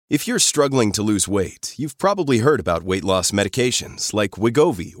If you're struggling to lose weight, you've probably heard about weight loss medications like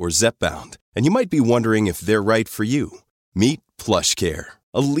Wegovy or Zepbound, and you might be wondering if they're right for you. Meet PlushCare,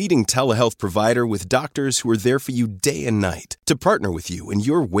 a leading telehealth provider with doctors who are there for you day and night to partner with you in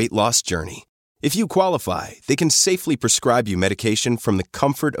your weight loss journey. If you qualify, they can safely prescribe you medication from the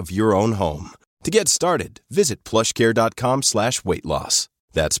comfort of your own home. To get started, visit plushcare.com/weight-loss.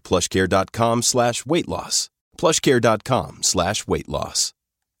 That's plushcare.com/weight-loss. plushcare.com/weight-loss.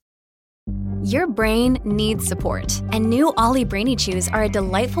 Your brain needs support, and new Ollie Brainy Chews are a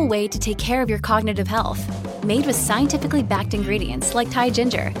delightful way to take care of your cognitive health. Made with scientifically backed ingredients like Thai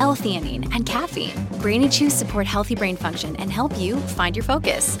ginger, L-theanine, and caffeine, Brainy Chews support healthy brain function and help you find your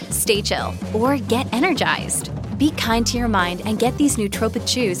focus, stay chill, or get energized. Be kind to your mind and get these nootropic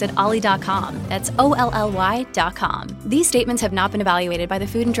chews at ollie.com. That's OLLY.com. These statements have not been evaluated by the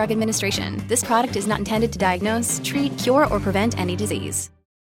Food and Drug Administration. This product is not intended to diagnose, treat, cure, or prevent any disease.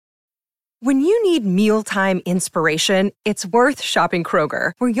 When you need mealtime inspiration, it's worth shopping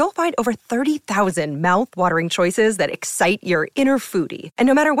Kroger, where you'll find over 30,000 mouth-watering choices that excite your inner foodie. And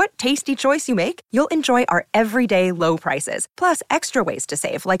no matter what tasty choice you make, you'll enjoy our everyday low prices, plus extra ways to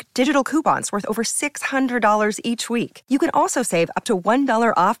save, like digital coupons worth over $600 each week. You can also save up to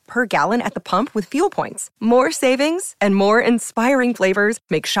 $1 off per gallon at the pump with fuel points. More savings and more inspiring flavors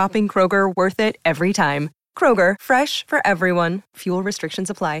make shopping Kroger worth it every time. Kroger, fresh for everyone. Fuel restrictions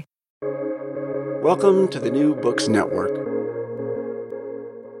apply. Welcome to the New Books Network.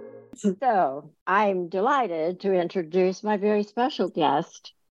 So, I'm delighted to introduce my very special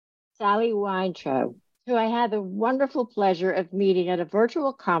guest, Sally Weintrobe, who I had the wonderful pleasure of meeting at a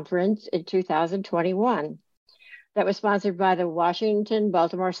virtual conference in 2021 that was sponsored by the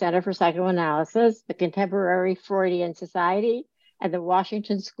Washington-Baltimore Center for Psychoanalysis, the Contemporary Freudian Society, and the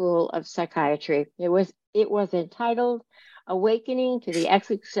Washington School of Psychiatry. It was entitled Awakening to the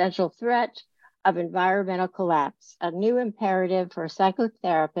Existential Threat of Environmental Collapse, a New Imperative for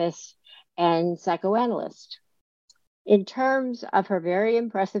Psychotherapists and Psychoanalysts. In terms of her very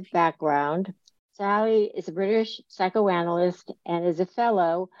impressive background, Sally is a British psychoanalyst and is a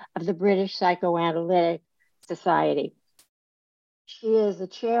fellow of the British Psychoanalytic Society. She is the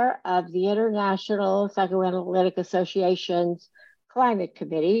chair of the International Psychoanalytic Association's Climate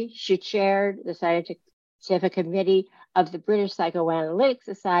Committee. She chaired the Scientific Committee of the British Psychoanalytic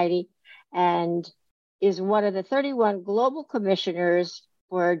Society and is one of the 31 global commissioners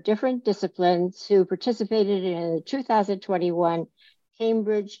for different disciplines who participated in the 2021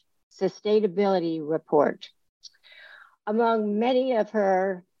 Cambridge Sustainability Report. Among many of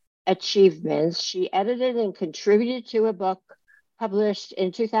her achievements, she edited and contributed to a book published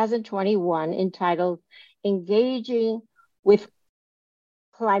in 2021 entitled Engaging with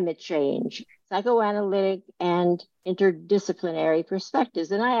Climate Change, Psychoanalytic and Interdisciplinary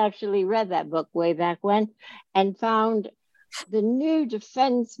Perspectives. And I actually read that book way back when and found the new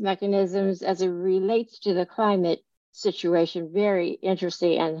defense mechanisms as it relates to the climate situation very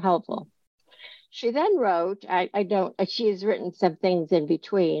interesting and helpful. She then wrote, she has written some things in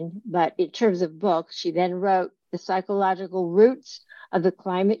between, but in terms of books, she then wrote The Psychological Roots of the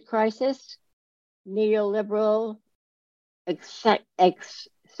Climate Crisis, Neoliberal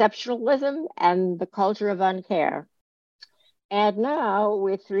Exceptionalism, and the Culture of Uncare. And now,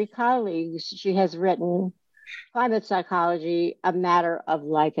 with 3 colleagues, she has written Climate Psychology, A Matter of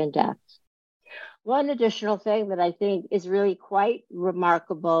Life and Death. One additional thing that I think is really quite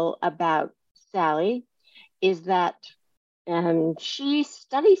remarkable about Sally is that she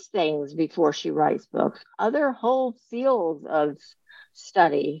studies things before she writes books, other whole fields of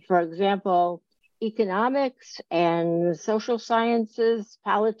study. For example, economics and social sciences,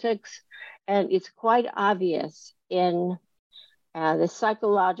 politics, and it's quite obvious in the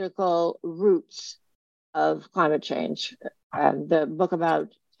psychological roots of climate change, the book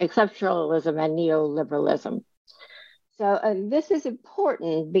about exceptionalism and neoliberalism. So this is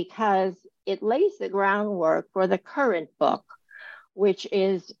important because it lays the groundwork for the current book, which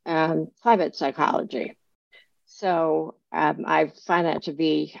is climate psychology. So I find that to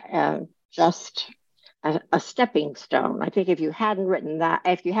be just a stepping stone. I think if you hadn't read that,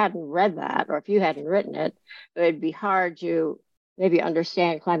 or if you hadn't written it, it would be hard to maybe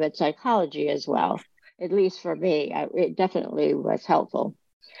understand climate psychology as well. At least for me, it definitely was helpful.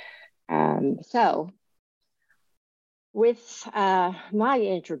 So with my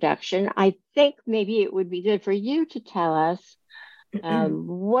introduction, I think maybe it would be good for you to tell us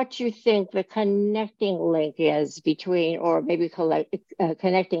what you think the connecting link is between, or maybe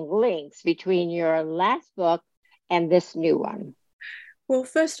connecting links between your last book and this new one. Well,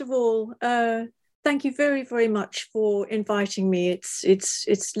 first of all, Thank you very, very much for inviting me.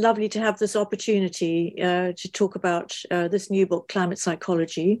 It's lovely to have this opportunity to talk about this new book, Climate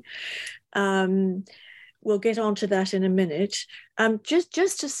Psychology. We'll get on to that in a minute.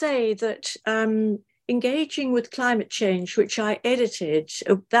 Just to say that Engaging with Climate Change, which I edited,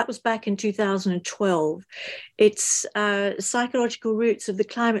 that was back in 2012. Its Psychological Roots of the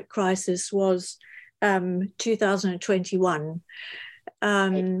Climate Crisis was 2021.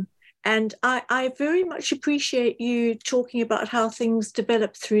 And I very much appreciate you talking about how things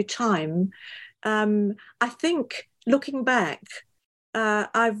develop through time. I think looking back,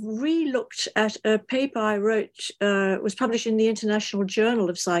 I've re-looked at a paper I wrote, was published in the International Journal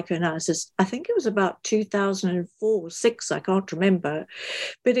of Psychoanalysis. I think it was about 2004 or 6, I can't remember,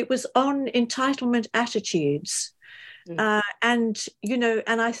 but it was on entitlement attitudes. And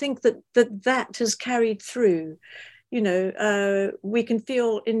I think that has carried through. We can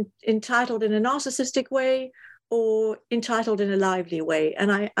feel entitled in a narcissistic way or entitled in a lively way.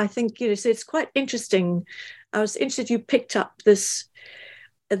 And I think, so it's quite interesting. I was interested you picked up this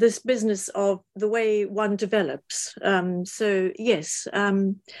business of the way one develops. So yes,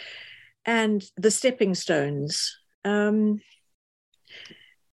 and the stepping stones. Now,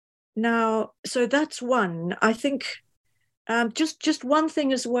 so that's one. I think just one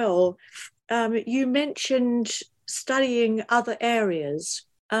thing as well. You mentioned studying other areas.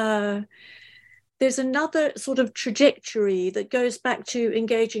 There's another sort of trajectory that goes back to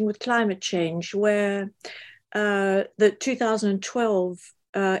engaging with climate change, where the 2012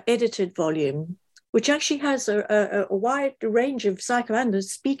 edited volume, which actually has a wide range of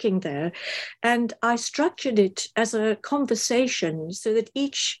psychoanalysts speaking there, and I structured it as a conversation so that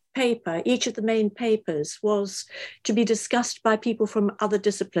each of the main papers was to be discussed by people from other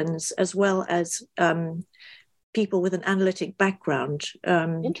disciplines as well as people with an analytic background.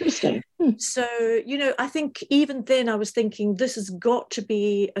 Interesting. So, I think even then I was thinking this has got to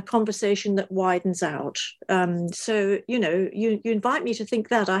be a conversation that widens out. So, you invite me to think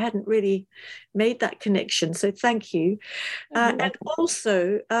that. I hadn't really made that connection. So thank you. And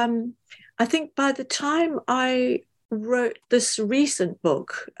also, I think by the time I wrote this recent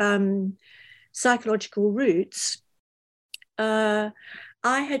book, Psychological Roots,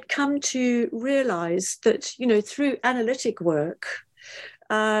 I had come to realize that, through analytic work,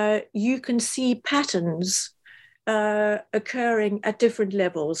 you can see patterns occurring at different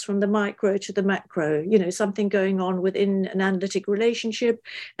levels, from the micro to the macro, something going on within an analytic relationship,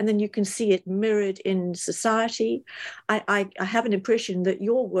 and then you can see it mirrored in society. I have an impression that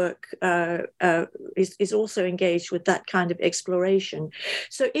your work is also engaged with that kind of exploration.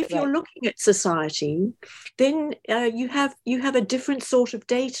 So if you're looking at society, then you have a different sort of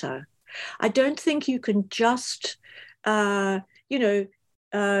data. I don't think you can just,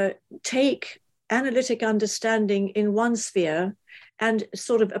 take analytic understanding in one sphere and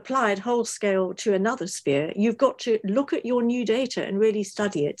sort of apply it whole scale to another sphere. You've got to look at your new data and really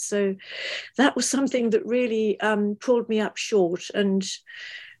study it. So that was something that really pulled me up short. And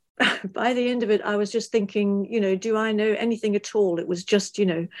by the end of it, I was just thinking, do I know anything at all? It was just,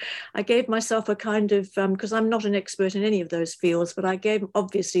 I gave myself a kind of, because I'm not an expert in any of those fields, but I gave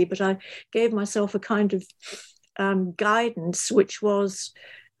myself a kind of guidance, which was,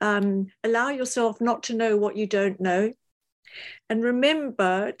 allow yourself not to know what you don't know. And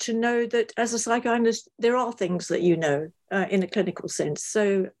remember to know that as a psychoanalyst, there are things that you know in a clinical sense.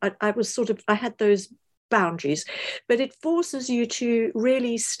 So I had those boundaries, but it forces you to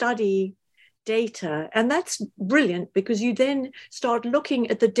really study data. And that's brilliant, because you then start looking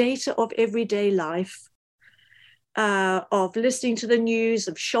at the data of everyday life, of listening to the news,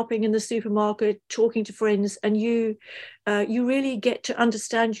 of shopping in the supermarket, talking to friends, and you really get to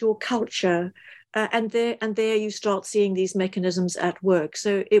understand your culture, and there you start seeing these mechanisms at work.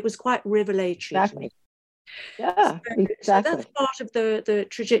 So it was quite revelatory. Exactly. Yeah, exactly. So that's part of the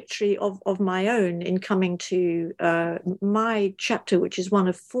trajectory of my own in coming to my chapter, which is one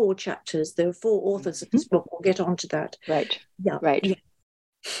of 4 chapters. There are 4 authors of this book. We'll get on to that. Right. Yeah. Right. Yeah.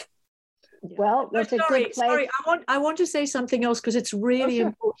 Well, that's a good place. Sorry, I want to say something else, because it's really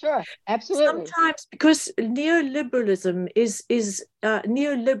important. Sure, absolutely. Sometimes, because neoliberalism is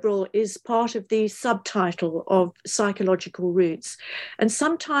neoliberal is part of the subtitle of Psychological Roots, and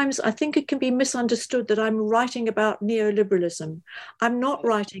sometimes I think it can be misunderstood that I'm writing about neoliberalism. I'm not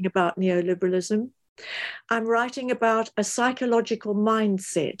writing about neoliberalism. I'm writing about a psychological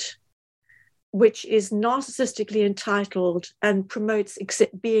mindset which is narcissistically entitled and promotes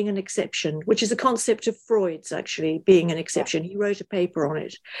being an exception, which is a concept of Freud's, actually, being an exception. He wrote a paper on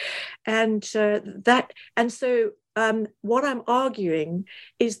it. And so what I'm arguing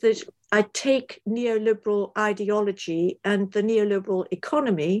is that I take neoliberal ideology and the neoliberal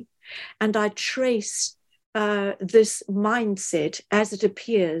economy, and I trace this mindset as it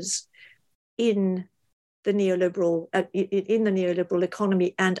appears in the neoliberal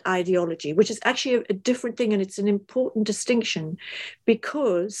economy and ideology, which is actually a different thing, and it's an important distinction,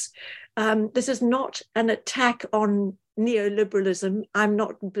 because this is not an attack on neoliberalism. I'm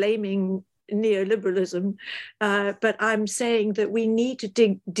not blaming neoliberalism, but I'm saying that we need to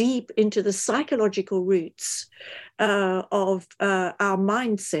dig deep into the psychological roots of our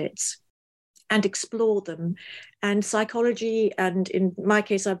mindsets and explore them. And psychology, and in my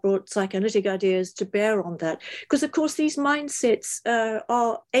case, I brought psychoanalytic ideas to bear on that. Because, of course, these mindsets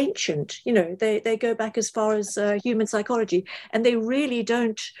are ancient. You know, they go back as far as human psychology, and they really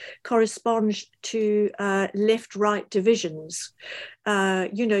don't correspond to left-right divisions.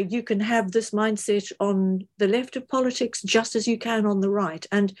 You know, you can have this mindset on the left of politics just as you can on the right.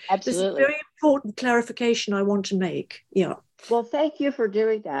 And This is a very important clarification I want to make. Yeah. Well, thank you for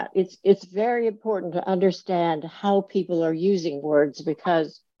doing that. It's very important to understand how people are using words,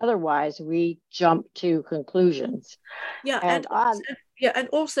 because otherwise we jump to conclusions. Yeah, and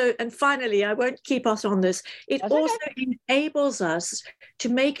finally, I won't keep us on this. It also enables us to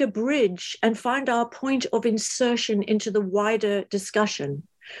make a bridge and find our point of insertion into the wider discussion.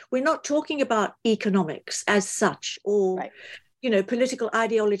 We're not talking about economics as such, or you know, political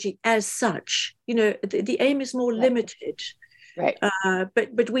ideology as such. You know, the aim is more limited. Right.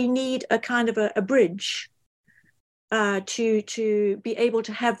 But we need a kind of a bridge to be able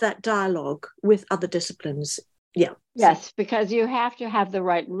to have that dialogue with other disciplines. Yeah. Yes, because you have to have the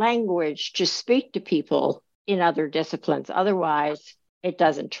right language to speak to people in other disciplines. Otherwise, it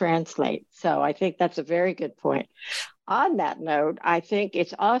doesn't translate. So I think that's a very good point. On that note, I think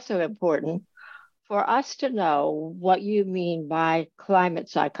it's also important for us to know what you mean by climate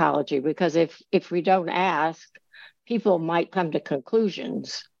psychology, because if we don't ask, people might come to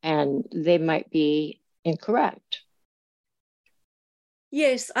conclusions and they might be incorrect.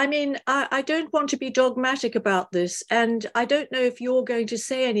 Yes, I mean, I don't want to be dogmatic about this, and I don't know if you're going to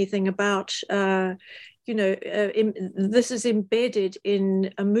say anything about, this is embedded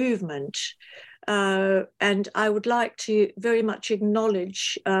in a movement, and I would like to very much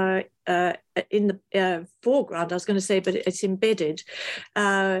acknowledge in the foreground, I was going to say, but it's embedded,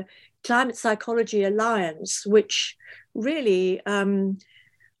 Climate Psychology Alliance, which really,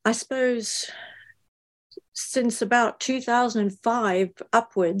 I suppose, since about 2005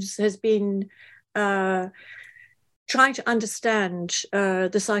 upwards, has been trying to understand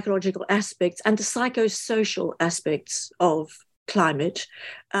the psychological aspects and the psychosocial aspects of climate.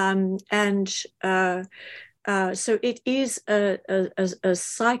 So it is a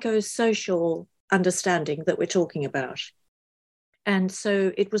psychosocial understanding that we're talking about. And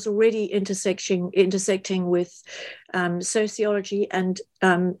so it was already intersecting with sociology and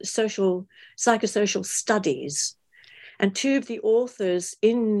psychosocial studies. And two of the authors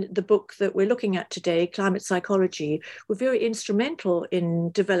in the book that we're looking at today, Climate Psychology, were very instrumental in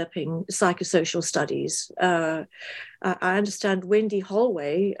developing psychosocial studies. I understand Wendy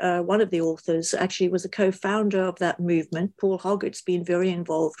Holloway, one of the authors, actually was a co-founder of that movement. Paul Hoggett's been very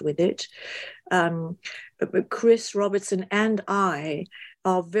involved with it. Chris Robertson and I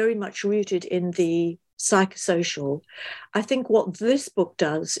are very much rooted in the psychosocial. I think what this book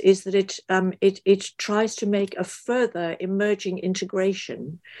does is that it tries to make a further emerging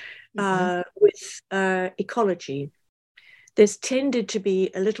integration with ecology. There's tended to be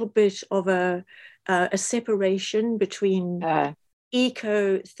a little bit of a separation between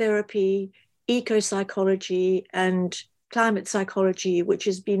ecotherapy, ecopsychology, and climate psychology, which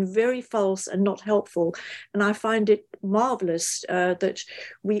has been very false and not helpful. And I find it marvelous that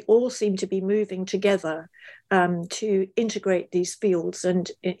we all seem to be moving together to integrate these fields and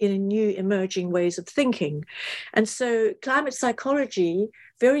in new emerging ways of thinking. And so climate psychology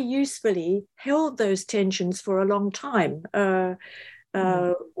very usefully held those tensions for a long time.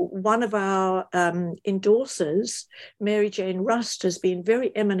 One of our endorsers, Mary Jane Rust, has been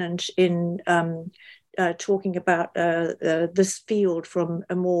very eminent in talking about this field from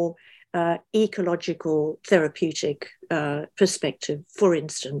a more ecological therapeutic perspective, for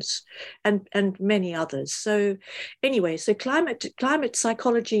instance, and many others. So anyway, so Climate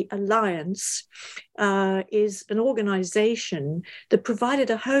Psychology Alliance is an organization that provided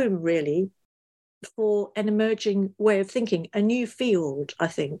a home, really, for an emerging way of thinking, a new field, I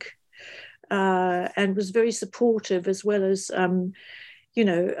think, and was very supportive as well as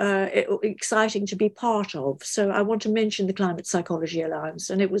exciting to be part of. So I want to mention the Climate Psychology Alliance,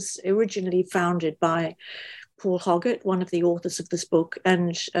 and it was originally founded by Paul Hoggart, one of the authors of this book,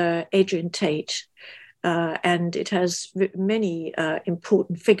 and Adrian Tate. And it has many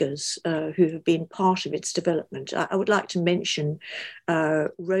important figures who have been part of its development. I would like to mention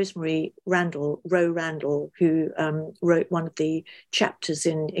Rosemary Rowe Randall, who wrote one of the chapters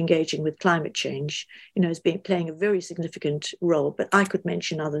in Engaging with Climate Change, has been playing a very significant role. But I could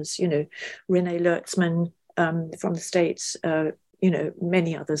mention others, Renee Lertzman from the States,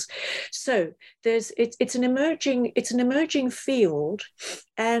 many others. So it's an emerging field,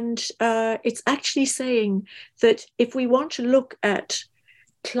 and it's actually saying that if we want to look at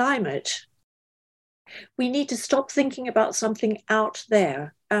climate, we need to stop thinking about something out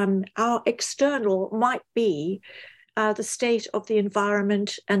there. Our external might be the state of the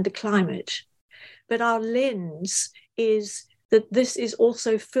environment and the climate, but our lens is that this is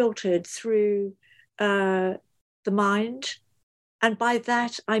also filtered through the mind. And by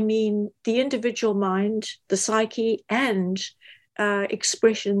that, I mean the individual mind, the psyche, and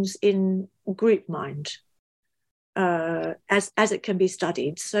expressions in group mind as it can be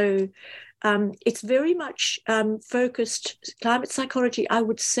studied. So it's very much focused. Climate psychology, I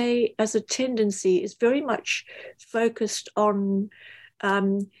would say, as a tendency, is very much focused on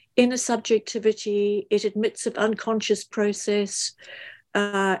inner subjectivity. It admits an unconscious process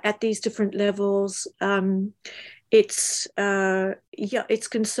at these different levels. It's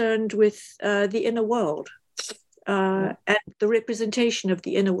concerned with the inner world and the representation of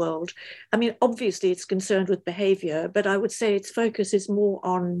the inner world. I mean, obviously, it's concerned with behavior, but I would say its focus is more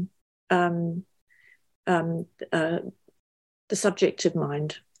on the subjective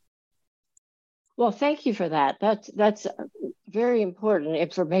mind. Well, thank you for that. That's very important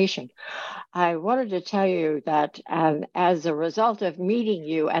information. I wanted to tell you that as a result of meeting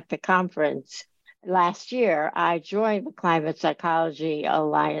you at the conference last year, I joined the Climate Psychology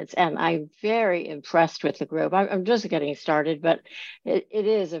Alliance, and I'm very impressed with the group. I'm just getting started, but it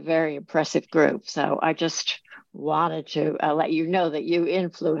is a very impressive group. So I just wanted to let you know that you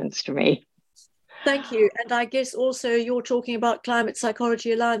influenced me. Thank you. And I guess also you're talking about Climate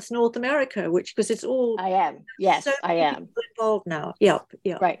Psychology Alliance North America, because it's all... I am. Yes, so I am. Involved now. Yep.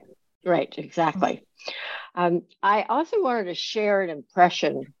 Right, exactly. I also wanted to share an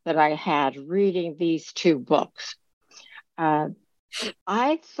impression that I had reading these two books.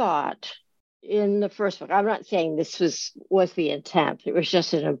 I thought in the first book, I'm not saying this was the intent, it was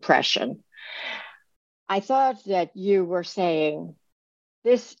just an impression. I thought that you were saying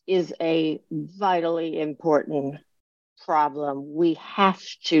this is a vitally important problem. We have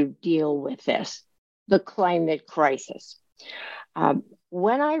to deal with this, the climate crisis.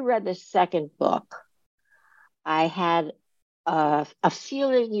 When I read the second book, I had a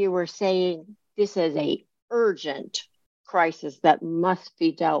feeling you were saying this is an urgent crisis that must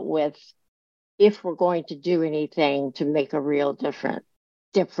be dealt with if we're going to do anything to make a real difference.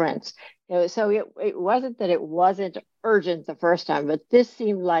 So it wasn't that it wasn't urgent the first time, but this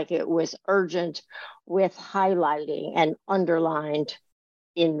seemed like it was urgent with highlighting and underlined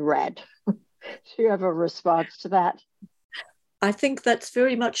in red. Do you have a response to that? I think that's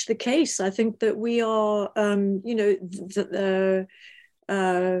very much the case. I think that we are,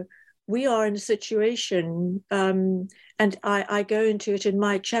 we are in a situation, and I go into it in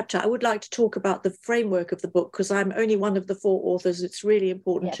my chapter. I would like to talk about the framework of the book because I'm only one of the four authors. It's really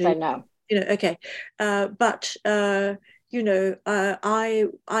important I know. Okay. But I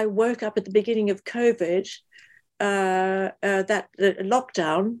woke up at the beginning of COVID, that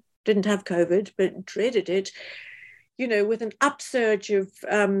lockdown, didn't have COVID, but dreaded it, with an upsurge of,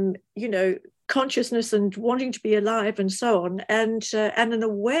 consciousness and wanting to be alive and so on, and an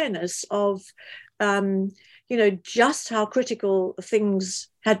awareness of, just how critical things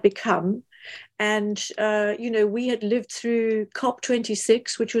had become. And, we had lived through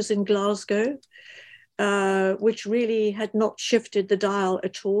COP26, which was in Glasgow, which really had not shifted the dial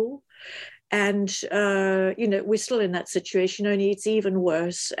at all. And, we're still in that situation, only it's even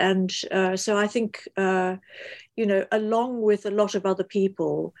worse. And so I think, along with a lot of other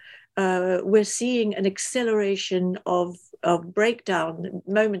people, we're seeing an acceleration of breakdown,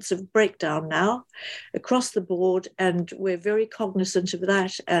 moments of breakdown now across the board. And we're very cognizant of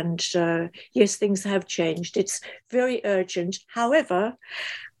that. And yes, things have changed. It's very urgent. However,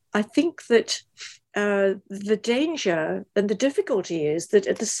 I think that the danger and the difficulty is that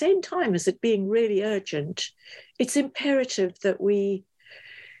at the same time as it being really urgent, it's imperative that we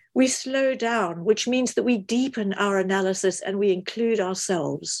slow down, which means that we deepen our analysis and we include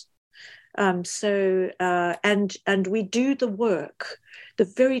ourselves. And we do the work, the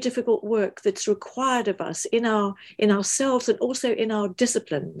very difficult work that's required of us in ourselves and also in our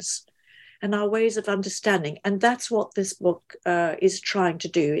disciplines. and our ways of understanding. And that's what this book is trying to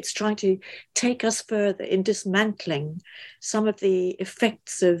do. It's trying to take us further in dismantling some of the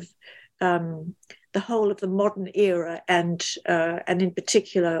effects of the whole of the modern era, and in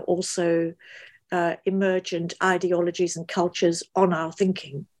particular also emergent ideologies and cultures on our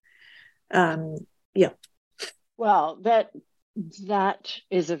thinking. Yeah. Well, that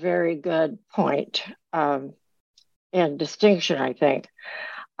is a very good point and distinction, I think.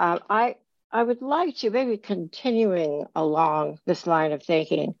 I would like to, maybe continuing along this line of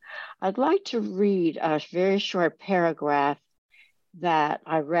thinking, I'd like to read a very short paragraph that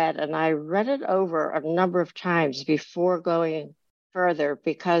I read, and I read it over a number of times before going further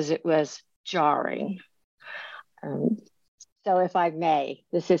because it was jarring. So if I may,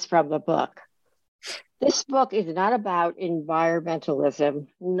 this is from the book. This book is not about environmentalism,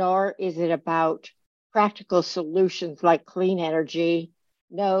 nor is it about practical solutions like clean energy,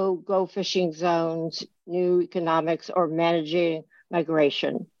 no go fishing zones, new economics, or managing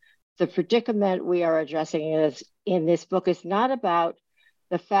migration. The predicament we are addressing in this book is not about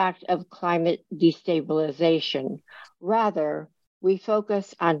the fact of climate destabilization. Rather, we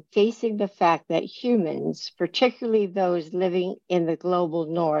focus on facing the fact that humans, particularly those living in the global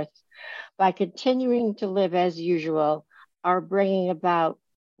north, by continuing to live as usual, are bringing about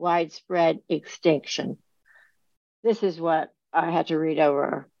widespread extinction. This is what I had to read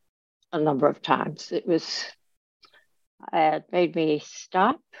over a number of times. It made me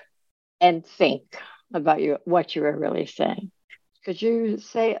stop and think about what you were really saying. Could you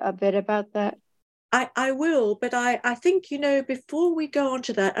say a bit about that? I will, but I think, before we go on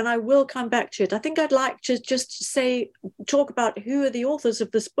to that, and I will come back to it, I think I'd like to just talk about who are the authors of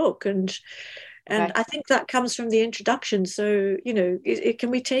this book. And okay. I think that comes from the introduction. So, can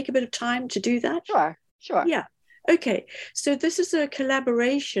we take a bit of time to do that? Sure. Yeah. Okay. So this is a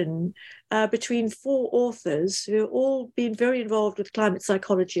collaboration between 4 authors who have all been very involved with Climate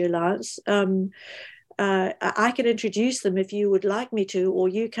Psychology Alliance. I can introduce them if you would like me to, or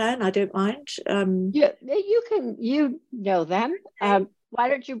you can. I don't mind. Yeah, you can. You know them. Why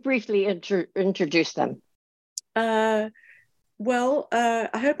don't you briefly introduce them? Well, I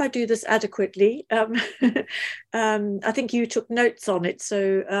hope I do this adequately. I think you took notes on it.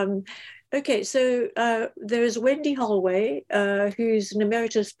 So, okay, so there is Wendy Holloway, who's an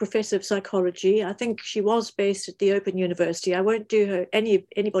emeritus professor of psychology. I think she was based at the Open University. I won't do her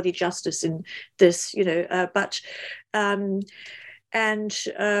anybody justice in this, but then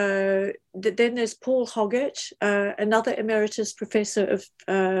there's Paul Hoggett, another emeritus professor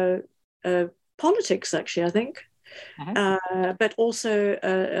of politics, actually, I think. But also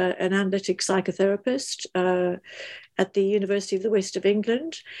an analytic psychotherapist at the University of the West of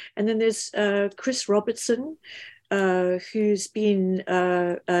England. And then there's Chris Robertson, who's been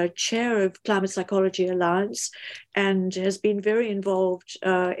chair of Climate Psychology Alliance and has been very involved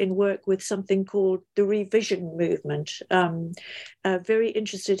in work with something called the Revision Movement, very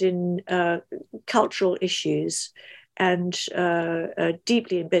interested in cultural issues and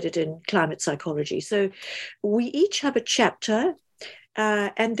deeply embedded in climate psychology. So we each have a chapter,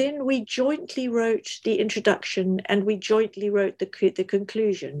 and then we jointly wrote the introduction and we jointly wrote the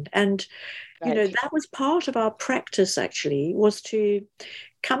conclusion. And, right. That was part of our practice, actually, was to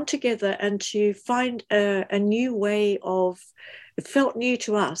come together and to find a new way of, it felt new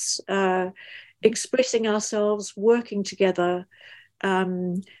to us, expressing ourselves, working together,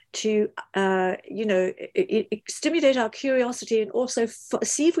 to stimulate our curiosity and also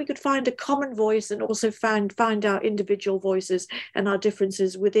see if we could find a common voice and also find our individual voices and our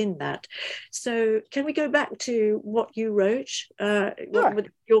differences within that. So can we go back to what you wrote, sure. What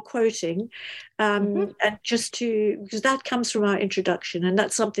you're quoting, and just because that comes from our introduction, and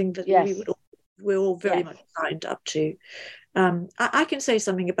that's something that yes. we're all very much signed up to. I can say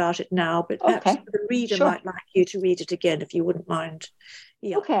something about it now, but perhaps the reader might like you to read it again, if you wouldn't mind.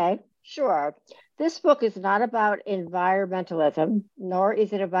 Yeah. Okay, sure. This book is not about environmentalism, nor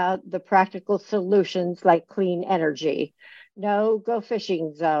is it about the practical solutions like clean energy, no go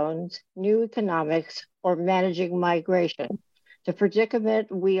fishing zones, new economics, or managing migration. The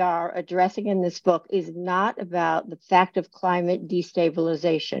predicament we are addressing in this book is not about the fact of climate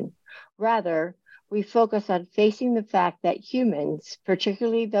destabilization. Rather, we focus on facing the fact that humans,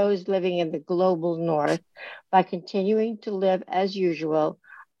 particularly those living in the global north, by continuing to live as usual,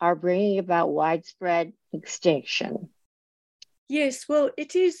 are bringing about widespread extinction. Yes, well,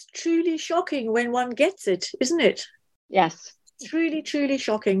 it is truly shocking when one gets it, isn't it? Yes. Truly, truly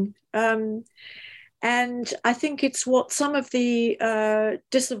shocking. And I think it's what some of the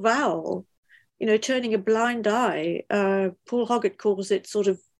disavowal, turning a blind eye, Paul Hoggett calls it sort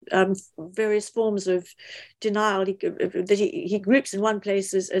of various forms of denial that he groups in one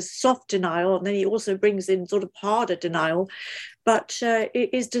place as soft denial, and then he also brings in sort of harder denial, but it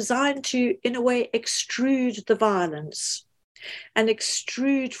is designed to, in a way, extrude the violence and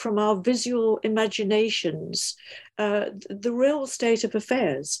extrude from our visual imaginations the real state of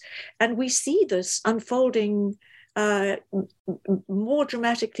affairs. And we see this unfolding more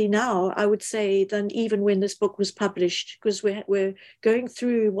dramatically now, I would say, than even when this book was published, because we're going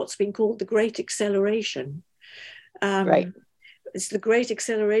through what's been called the Great Acceleration. Right. It's the great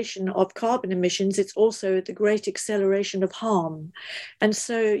acceleration of carbon emissions. It's also the great acceleration of harm. And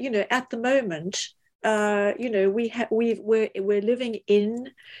so, at the moment, we're living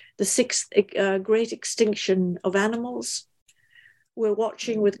in the sixth great extinction of animals. We're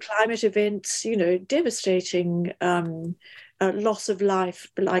watching with climate events, devastating loss of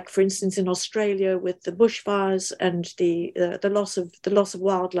life, like for instance in Australia with the bushfires and the loss of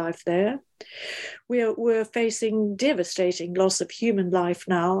wildlife there. We're facing devastating loss of human life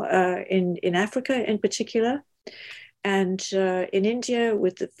now in Africa in particular. And in India,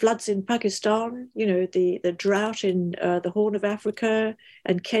 with the floods in Pakistan, the drought in the Horn of Africa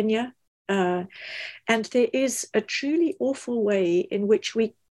and Kenya. And there is a truly awful way in which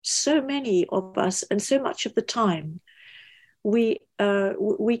so many of us, and so much of the time, we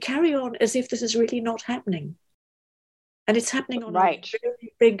carry on as if this is really not happening. And it's happening on a very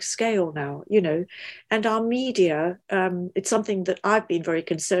big scale now, and our media, it's something that I've been very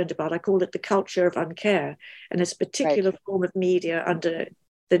concerned about. I call it the culture of uncare, and this particular form of media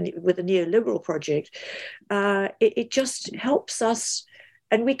with the neoliberal project. It just helps us,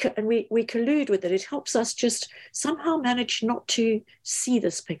 and we collude with it. It helps us just somehow manage not to see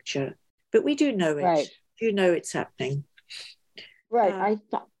this picture, but we do know it. Right. You know it's happening. Right.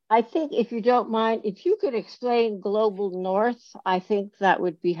 I think, if you don't mind, if you could explain global north, I think that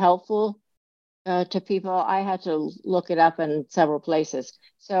would be helpful to people. I had to look it up in several places.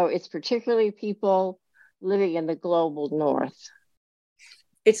 So it's particularly people living in the global north.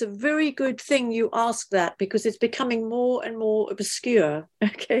 It's a very good thing you ask that, because it's becoming more and more obscure.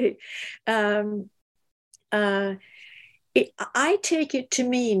 Okay. I take it to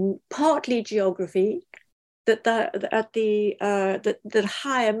mean partly geography, that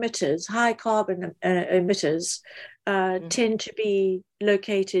high carbon emitters tend to be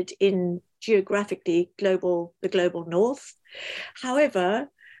located in geographically the global north. However,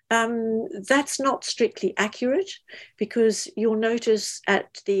 that's not strictly accurate, because you'll notice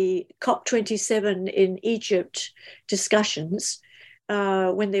at the COP27 in Egypt discussions,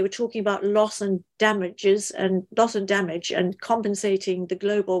 when they were talking about loss and damage and compensating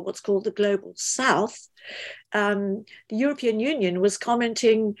what's called the global south, the European Union was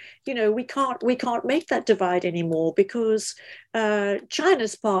commenting, we can't make that divide anymore, because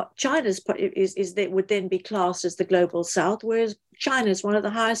China's part is that would then be classed as the global south, whereas China is one of the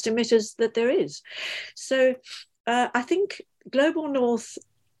highest emitters that there is. So I think global north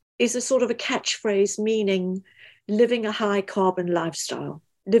is a sort of a catchphrase meaning living a high carbon lifestyle,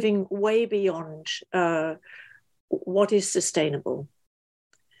 living way beyond what is sustainable,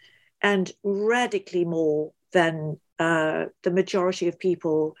 and radically more than the majority of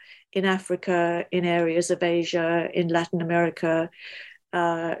people in Africa, in areas of Asia, in Latin America.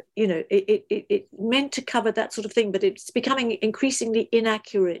 It meant to cover that sort of thing, but it's becoming increasingly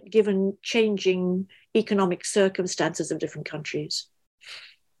inaccurate given changing economic circumstances of different countries.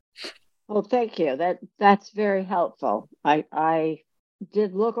 Well, thank you. That's very helpful. I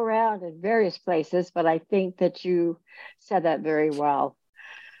did look around in various places, but I think that you said that very well.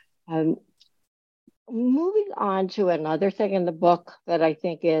 Moving on to another thing in the book that I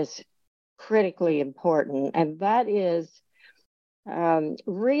think is critically important, and that is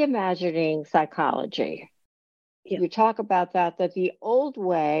reimagining psychology. Yeah. You talk about that the old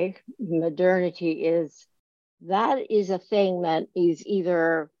way, modernity, is a thing that is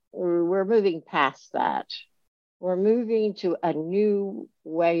either we're moving past that. We're moving to a new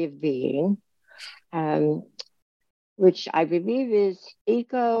way of being, which I believe is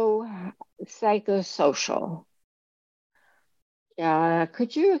eco-psychosocial.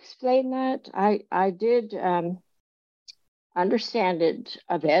 Could you explain that? I did understand it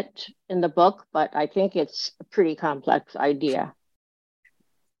a bit in the book, but I think it's a pretty complex idea.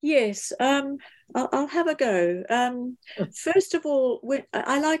 Yes, I'll have a go. First of all,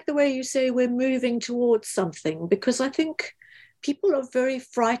 I like the way you say we're moving towards something, because I think people are very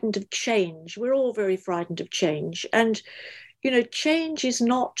frightened of change. We're all very frightened of change. And, change is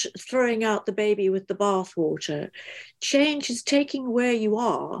not throwing out the baby with the bathwater. Change is taking where you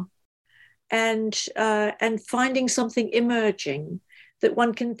are and finding something emerging that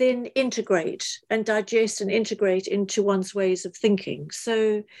one can then integrate and digest and integrate into one's ways of thinking.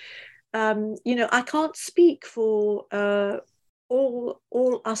 So, I can't speak for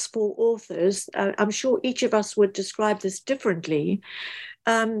all us four authors. I'm sure each of us would describe this differently.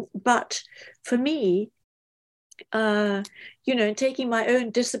 But for me, in taking my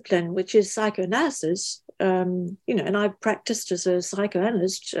own discipline, which is psychoanalysis, and I've practiced as a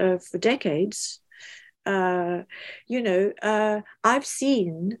psychoanalyst for decades. I've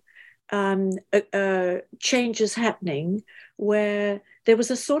seen changes happening where there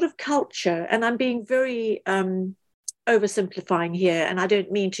was a sort of culture, and I'm being very oversimplifying here, and I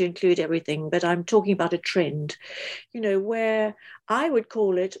don't mean to include everything, but I'm talking about a trend, where I would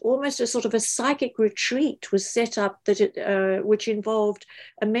call it almost a sort of a psychic retreat was set up which involved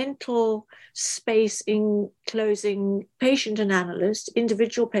a mental space enclosing patient and analyst,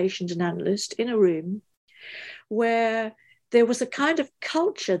 individual patient and analyst in a room, where there was a kind of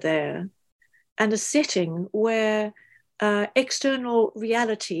culture there and a setting where external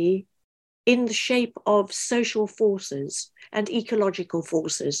reality in the shape of social forces and ecological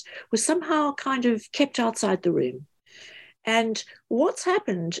forces was somehow kind of kept outside the room. And what's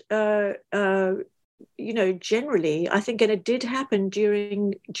happened, generally, I think, and it did happen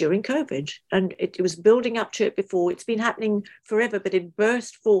during COVID, and it was building up to it before. It's been happening forever, but it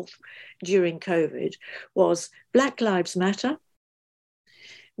burst forth during COVID, was Black Lives Matter,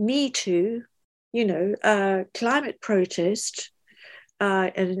 Me Too, climate protest,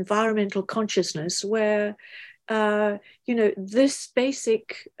 and environmental consciousness, where this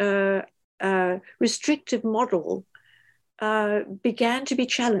basic restrictive model began to be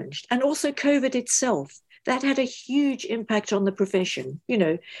challenged. And also COVID itself, that had a huge impact on the profession.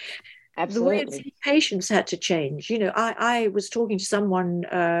 Absolutely. The way patients had to change. I was talking to someone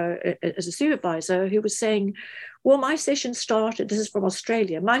as a supervisor who was saying, well, my session started, this is from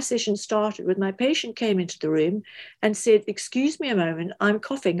Australia, my session started with my patient came into the room and said, excuse me a moment, I'm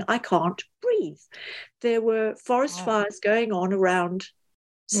coughing, I can't breathe. There were forest fires going on around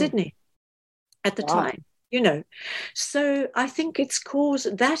Sydney at the time. So I think it's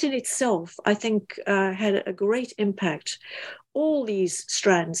caused that in itself, I think had a great impact. All these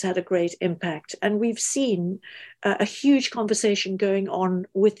strands had a great impact. And we've seen a huge conversation going on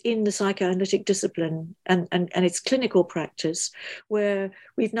within the psychoanalytic discipline and its clinical practice, where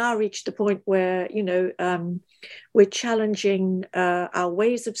we've now reached the point where, we're challenging our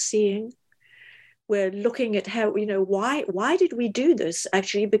ways of seeing. We're looking at how, why did we do this,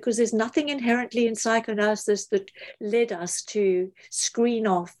 actually? Because there's nothing inherently in psychoanalysis that led us to screen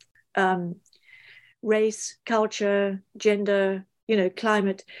off race, culture, gender,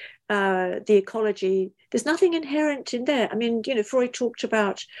 climate, the ecology. There's nothing inherent in there. I mean, Freud talked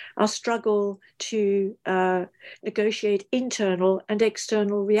about our struggle to negotiate internal and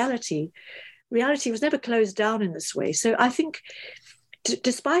external reality. Reality was never closed down in this way. So I think,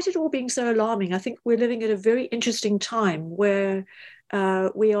 despite it all being so alarming, I think we're living at a very interesting time where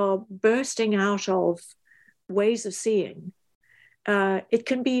we are bursting out of ways of seeing. It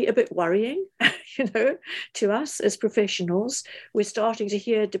can be a bit worrying, to us as professionals. We're starting to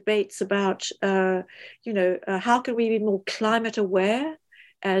hear debates about, how can we be more climate aware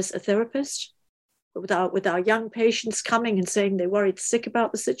as a therapist? With our young patients coming and saying they're worried sick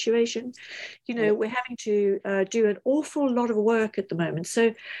about the situation, we're having to do an awful lot of work at the moment.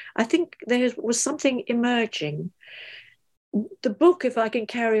 So I think there was something emerging. The book, if I can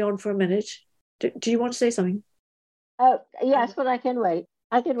carry on for a minute, do you want to say something? Oh, yes, but I can wait.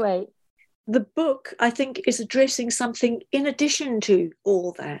 The book, I think, is addressing something in addition to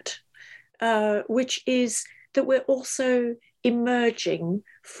all that, which is that we're also emerging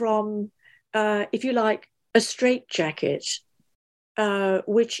from if you like, a straitjacket,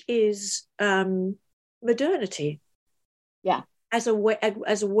 which is modernity. Yeah. As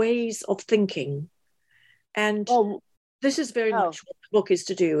ways of thinking. And this is very much what the book is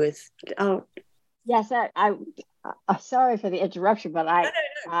to do with. Yes, I'm sorry for the interruption, but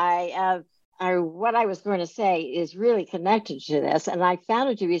what I was going to say is really connected to this, and I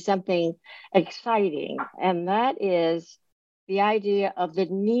found it to be something exciting, and that is the idea of the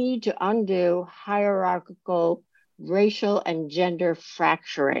need to undo hierarchical racial and gender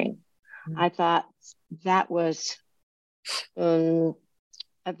fracturing. I thought that was a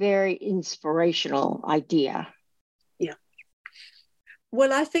very inspirational idea. Yeah.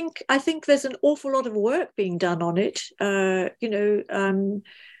 Well, I think there's an awful lot of work being done on it.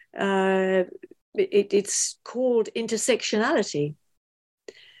 It's called intersectionality.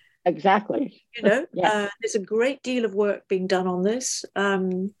 exactly. Yeah. There's a great deal of work being done on this.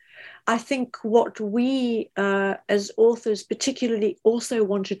 I think what we as authors particularly also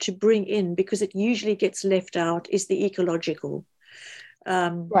wanted to bring in, because it usually gets left out, is the ecological.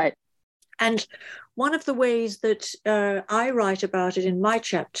 Right. And one of the ways that I write about it in my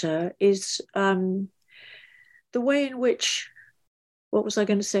chapter is the way in which, what was I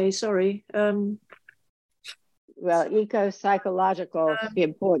going to say? Sorry. Well, eco-psychological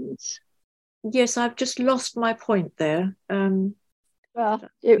importance. Yes, I've just lost my point there. Well,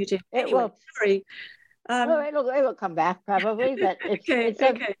 anyway, will. Sorry. It will come back probably, but it's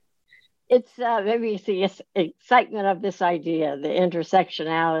okay. It's maybe it's the excitement of this idea, the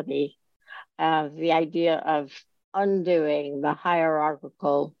intersectionality of the idea of undoing the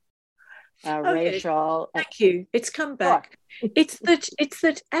hierarchical, racial. Thank you. It's come back. Sure. It's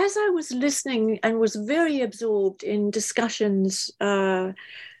that as I was listening and was very absorbed in discussions about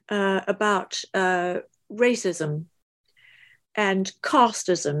racism and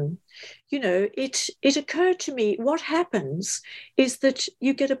casteism, it occurred to me, what happens is that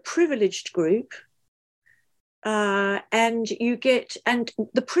you get a privileged group, and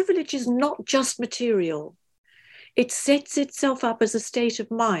the privilege is not just material. It sets itself up as a state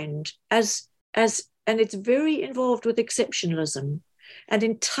of mind, and it's very involved with exceptionalism and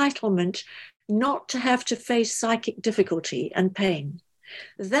entitlement not to have to face psychic difficulty and pain.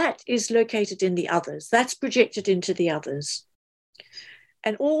 That is located in the others. That's projected into the others.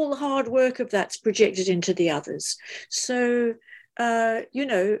 And all the hard work of that's projected into the others. So, I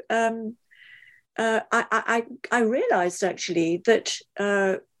realized actually that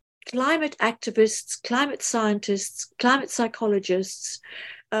climate activists, climate scientists, climate psychologists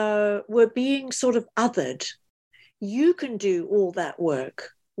were being sort of othered. You can do all that work.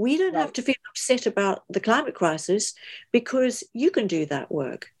 We don't have to feel upset about the climate crisis because you can do that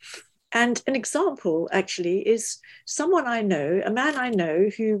work. And an example actually is someone I know, a man I know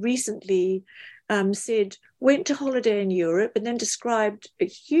who recently went to holiday in Europe and then described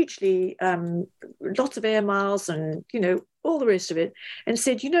hugely lots of air miles and, all the rest of it, and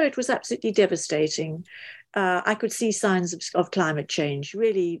said, it was absolutely devastating. I could see signs of climate change,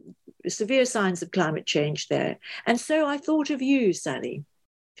 really severe signs of climate change there. And so I thought of you, Sally.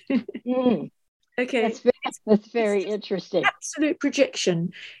 Okay. That's very interesting. Absolute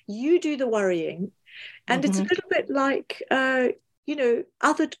projection. You do the worrying. And it's a little bit like, other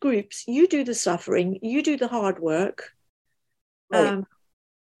groups, you do the suffering, you do the hard work. Right.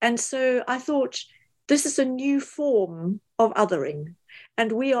 And so I thought this is a new form of othering.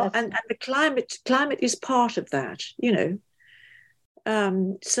 And we are, and the climate is part of that,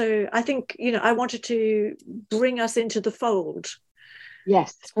 So I think, I wanted to bring us into the fold.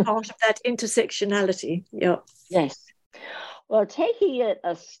 Yes. Part of that intersectionality. Yeah. Yes. Well, taking it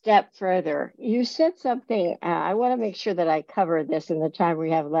a step further, you said something. I want to make sure that I cover this in the time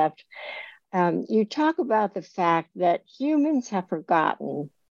we have left. You talk about the fact that humans have forgotten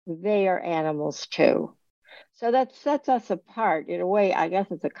they are animals too. So that sets us apart in a way. I guess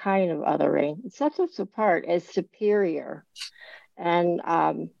it's a kind of othering. It sets us apart as superior, and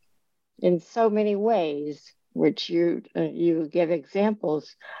in so many ways, which you give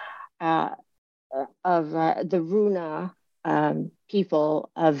examples of the Runa people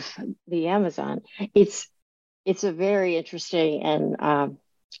of the Amazon. It's a very interesting and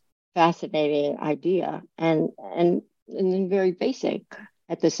fascinating idea, and then very basic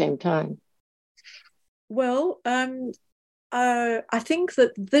at the same time. Well, I think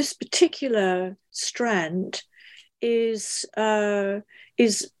that this particular strand is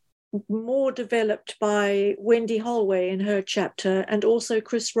more developed by Wendy Holloway in her chapter, and also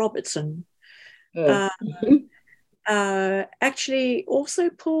Chris Robertson. Actually, also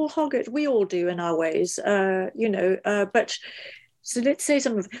Paul Hoggart. We all do in our ways, but so let's say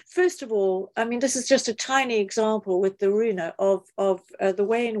some of. First of all, I mean, this is just a tiny example with the Runa of the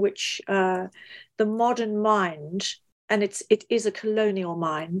way in which the modern mind, and it is a colonial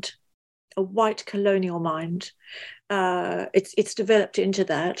mind, a white colonial mind. It's developed into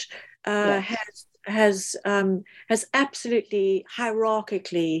that. Has absolutely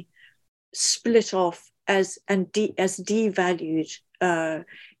hierarchically split off as devalued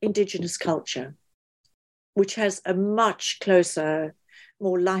indigenous culture, which has a much closer,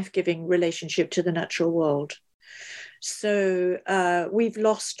 more life-giving relationship to the natural world. So we've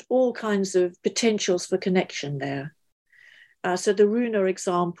lost all kinds of potentials for connection there. So the Runa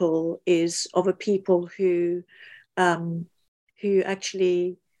example is of a people who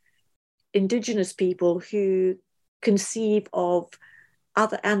actually, indigenous people who conceive of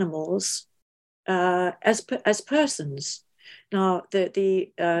other animals as persons. Now,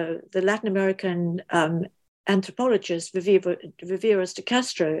 the Latin American anthropologist Viveros de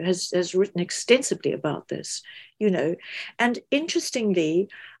Castro has written extensively about this, and interestingly,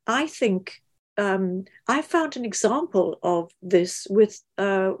 I think I found an example of this with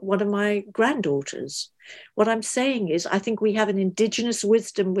one of my granddaughters. What I'm saying is, I think we have an indigenous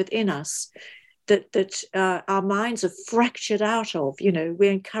wisdom within us that our minds are fractured out of.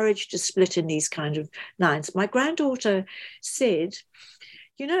 We're encouraged to split in these kind of lines. My granddaughter said,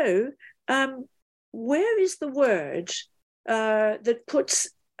 where is the word that puts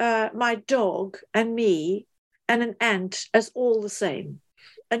my dog and me and an ant as all the same?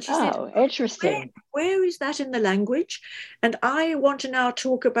 And she said, interesting. Where is that in the language? And I want to now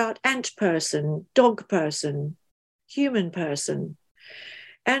talk about ant person, dog person, human person.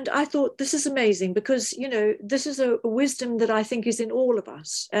 And I thought, this is amazing because, this is a wisdom that I think is in all of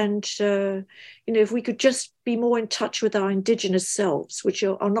us. And, if we could just be more in touch with our indigenous selves, which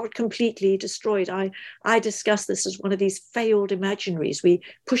are not completely destroyed. I discuss this as one of these failed imaginaries. We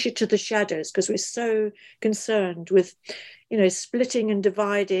push it to the shadows because we're so concerned with, splitting and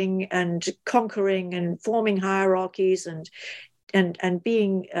dividing and conquering and forming hierarchies and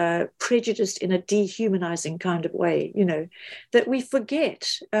being prejudiced in a dehumanizing kind of way, that we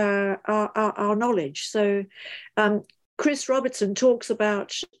forget our knowledge. So Chris Robertson talks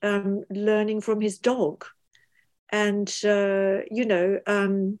about learning from his dog. And, there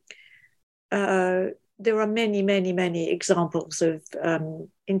are many, many, many examples of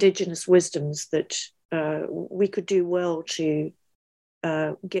indigenous wisdoms that we could do well to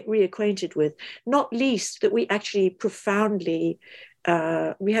get reacquainted with, not least that we actually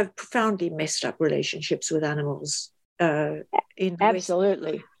we have profoundly messed up relationships with animals.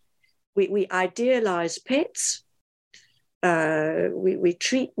 Absolutely. We idealize pets. We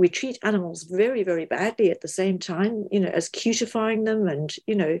treat animals very, very badly at the same time, as cutifying them. And,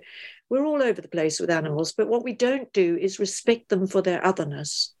 we're all over the place with animals. But what we don't do is respect them for their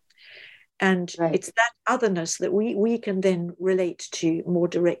otherness. And It's that otherness that we can then relate to more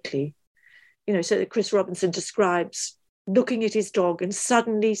directly. So that Chris Robinson describes looking at his dog and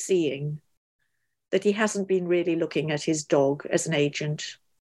suddenly seeing that he hasn't been really looking at his dog as an agent,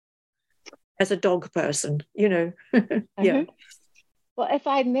 as a dog person, Yeah. Well, if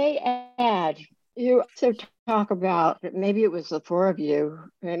I may add, you also talk about, maybe it was the four of you,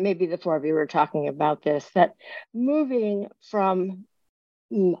 maybe the four of you were talking about this, that moving from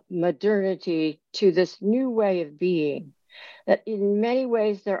modernity to this new way of being, that in many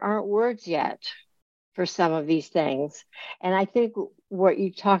ways there aren't words yet for some of these things. And I think what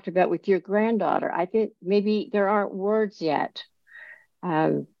you talked about with your granddaughter, I think maybe there aren't words yet.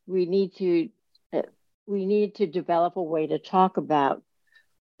 We need to develop a way to talk about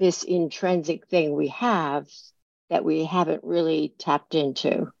this intrinsic thing we have that we haven't really tapped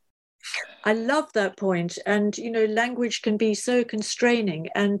into. I love that point. And, language can be so constraining.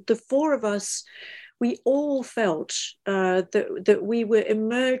 And the four of us, we all felt that we were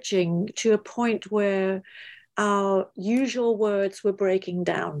emerging to a point where our usual words were breaking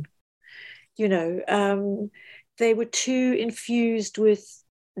down. They were too infused with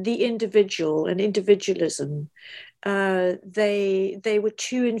the individual and individualism. They were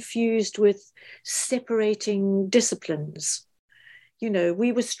too infused with separating disciplines.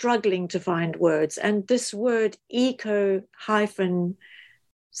 We were struggling to find words. And this word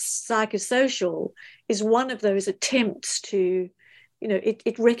eco-psychosocial is one of those attempts to,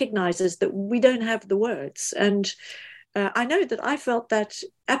 it recognizes that we don't have the words. And I know that I felt that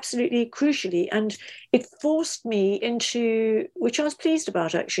absolutely crucially, and it forced me into, which I was pleased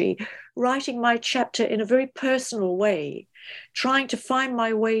about actually, writing my chapter in a very personal way, trying to find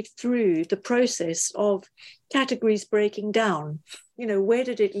my way through the process of categories breaking down. Where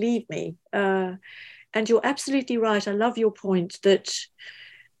did it leave me? And you're absolutely right. I love your point that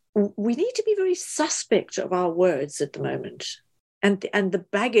we need to be very suspect of our words at the moment and the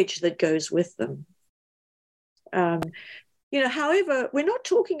baggage that goes with them. However, we're not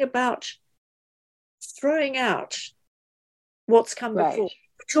talking about throwing out what's come before.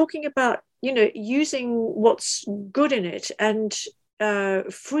 We're talking about, using what's good in it and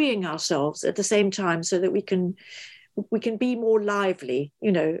freeing ourselves at the same time so that we can be more lively.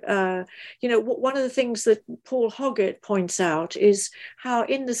 One of the things that Paul Hoggart points out is how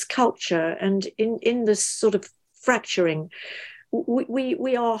in this culture and in this sort of fracturing,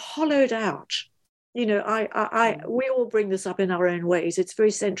 we are hollowed out. We all bring this up in our own ways. It's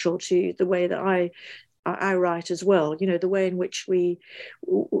very central to the way that I write as well. The way in which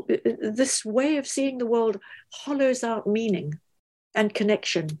this way of seeing the world hollows out meaning and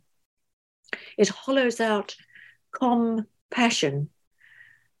connection. It hollows out passion,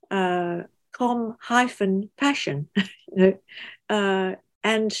 com-passion,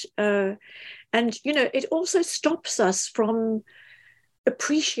 and it also stops us from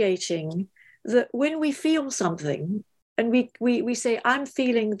appreciating that when we feel something and we say, I'm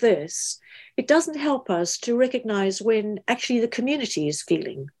feeling this, it doesn't help us to recognize when actually the community is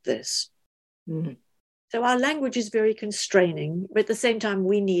feeling this. Mm-hmm. So our language is very constraining, but at the same time,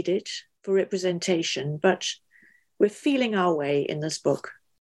 we need it for representation. But we're feeling our way in this book.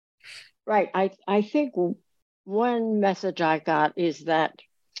 Right. I think one message I got is that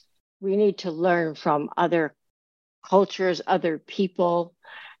we need to learn from other cultures, other people.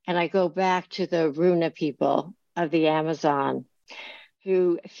 And I go back to the Runa people of the Amazon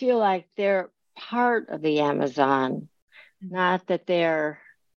who feel like they're part of the Amazon, not that they're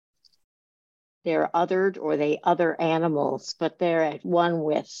othered or they other animals, but they're at one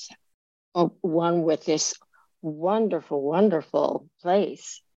with this wonderful, wonderful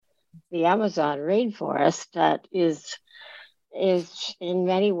place, the Amazon rainforest, that is in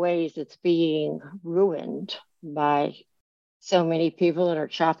many ways it's being ruined by so many people that are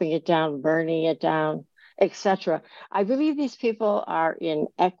chopping it down, burning it down, etc. I believe these people are in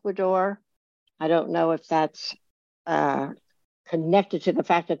Ecuador. I don't know if that's connected to the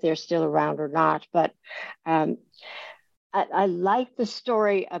fact that they're still around or not, but I like the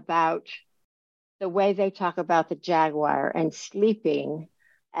story about the way they talk about the jaguar and sleeping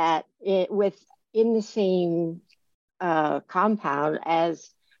in the same compound as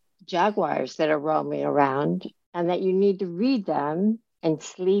jaguars that are roaming around, and that you need to read them and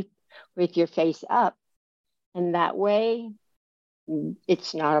sleep with your face up. And that way,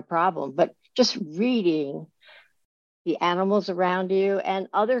 it's not a problem. But just reading the animals around you and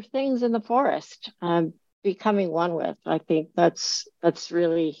other things in the forest, becoming one with, I think that's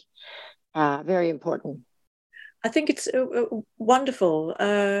really very important. I think it's wonderful,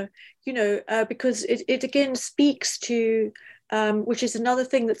 because it again speaks to, which is another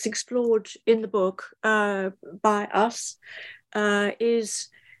thing that's explored in the book by us, is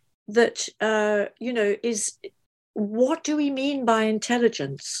that, is what do we mean by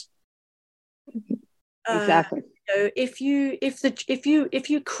intelligence? Exactly. If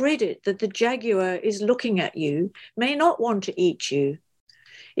you credit that the jaguar is looking at you, may not want to eat you.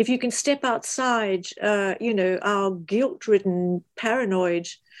 If you can step outside, our guilt-ridden, paranoid,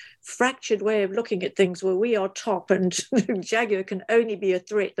 fractured way of looking at things, where we are top and the jaguar can only be a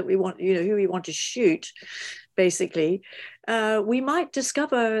threat that we want, who we want to shoot, basically, we might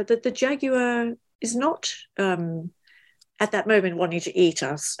discover that the jaguar is not at that moment wanting to eat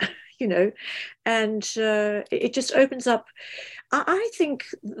us, and it just opens up. I think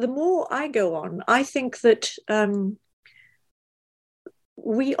the more I go on, I think that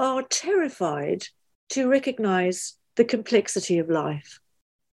we are terrified to recognize the complexity of life,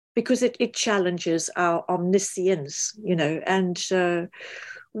 because it challenges our omniscience, and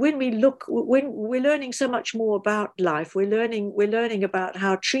when we're learning so much more about life, we're learning about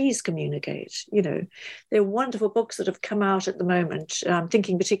how trees communicate. There are wonderful books that have come out at the moment. I'm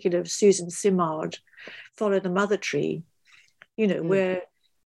thinking particularly of Susan Simard, Follow the Mother Tree, where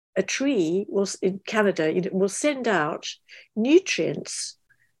a tree in Canada will send out nutrients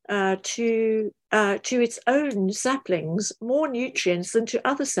to its own saplings, more nutrients than to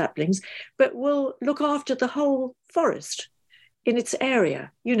other saplings, but will look after the whole forest in its area,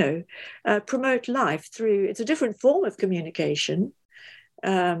 promote life through, it's a different form of communication,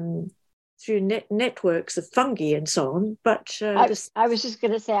 through networks of fungi and so on. But I was just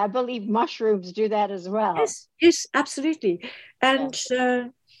going to say, I believe mushrooms do that as well. Yes, absolutely. And,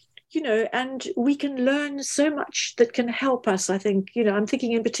 and we can learn so much that can help us, I think. I'm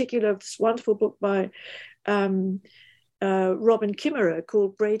thinking in particular of this wonderful book by Robin Kimmerer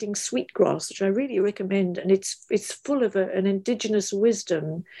called Braiding Sweetgrass, which I really recommend. And it's full of an indigenous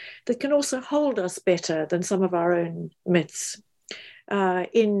wisdom that can also hold us better than some of our own myths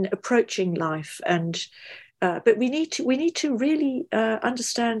in approaching life. And but we need to really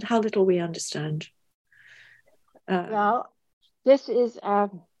understand how little we understand. Well, this is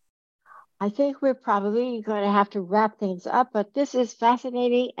I think we're probably going to have to wrap things up, but this is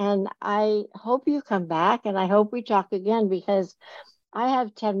fascinating, and I hope you come back, and I hope we talk again, because I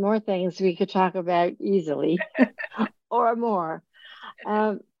have 10 more things we could talk about easily or more.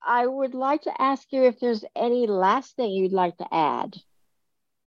 I would like to ask you if there's any last thing you'd like to add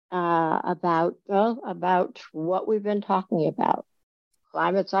about what we've been talking about,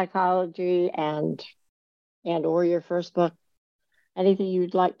 climate psychology and or your first book. Anything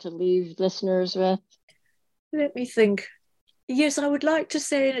you'd like to leave listeners with? Let me think. Yes, I would like to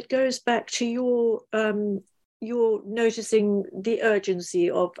say, and it goes back to your you're noticing the urgency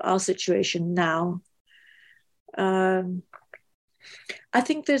of our situation now. I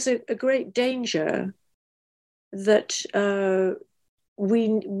think there's a great danger that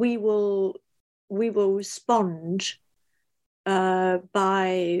we will respond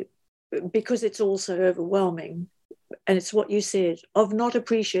because it's also overwhelming, and it's what you said, of not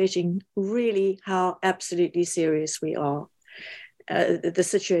appreciating really how absolutely serious we are, the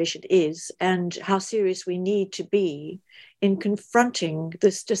situation is, and how serious we need to be in confronting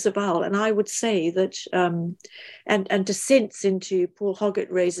this disavowal. And I would say that, and descents into, Paul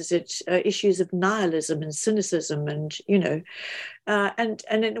Hoggart raises it, issues of nihilism and cynicism, and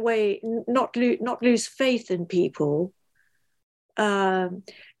and in a way not lose faith in people, and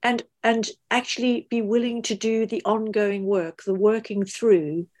actually be willing to do the ongoing work, the working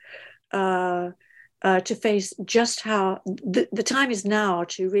through, to face just how the time is now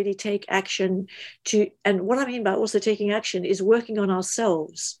to really take action. And what I mean by also taking action is working on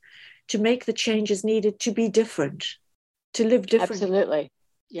ourselves to make the changes needed to be different, to live differently. Absolutely.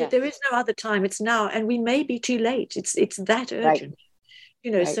 Yeah. There is no other time. It's now, and we may be too late. It's that urgent.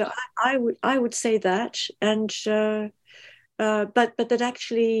 Right. So I would say that, and but that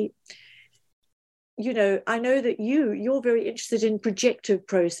actually, I know that you're very interested in projective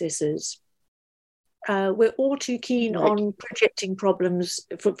processes. We're all too keen on projecting problems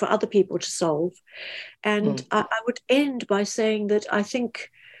for other people to solve. And I would end by saying that I think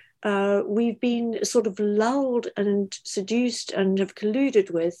we've been sort of lulled and seduced and have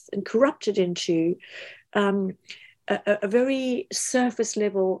colluded with and corrupted into a very surface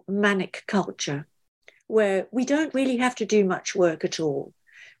level manic culture, where we don't really have to do much work at all.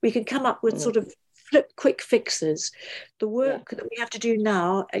 We can come up with sort of quick fixes. The work that we have to do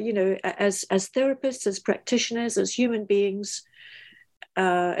now, as therapists, as practitioners, as human beings,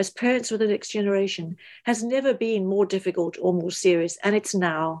 as parents for the next generation, has never been more difficult or more serious. And it's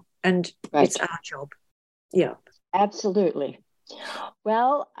now, and it's our job. Yeah. Absolutely.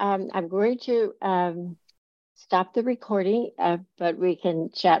 Well, I'm going to stop the recording, but we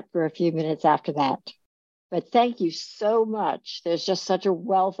can chat for a few minutes after that. But thank you so much. There's just such a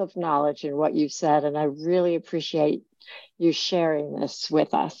wealth of knowledge in what you've said, and I really appreciate you sharing this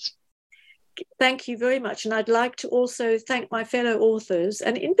with us. Thank you very much. And I'd like to also thank my fellow authors.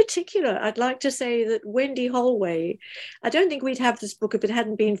 And in particular, I'd like to say that Wendy Holway, I don't think we'd have this book if it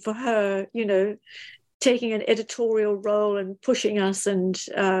hadn't been for her, taking an editorial role and pushing us. And,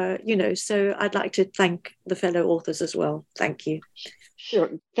 so I'd like to thank the fellow authors as well. Thank you.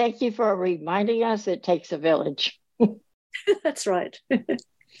 Sure. Thank you for reminding us it takes a village. That's right.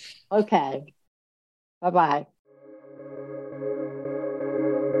 Okay. Bye-bye.